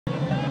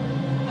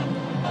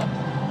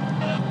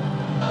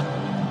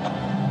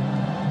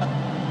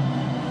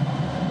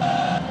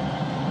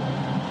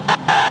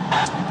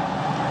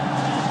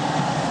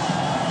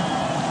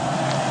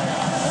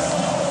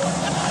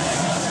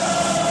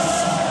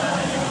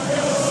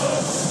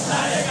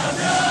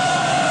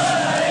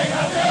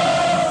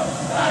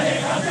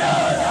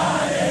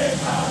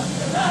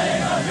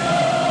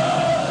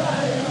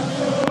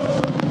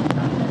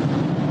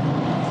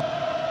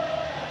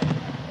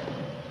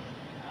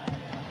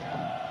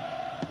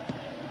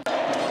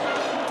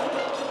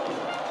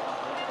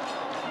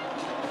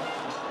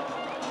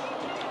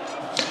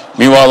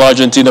Meanwhile,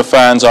 Argentina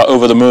fans are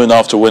over the moon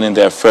after winning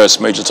their first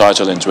major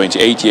title in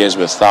 28 years,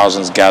 with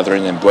thousands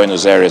gathering in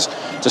Buenos Aires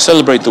to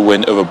celebrate the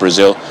win over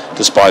Brazil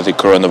despite the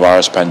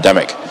coronavirus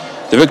pandemic.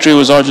 The victory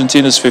was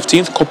Argentina's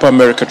 15th Copa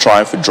America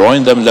triumph,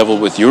 drawing them level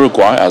with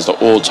Uruguay as the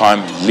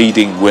all-time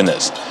leading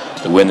winners.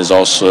 The win is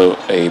also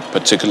a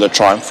particular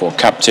triumph for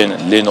captain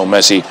Lionel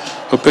Messi,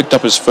 who picked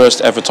up his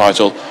first ever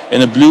title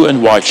in a blue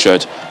and white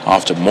shirt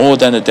after more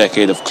than a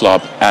decade of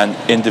club and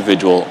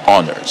individual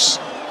honors.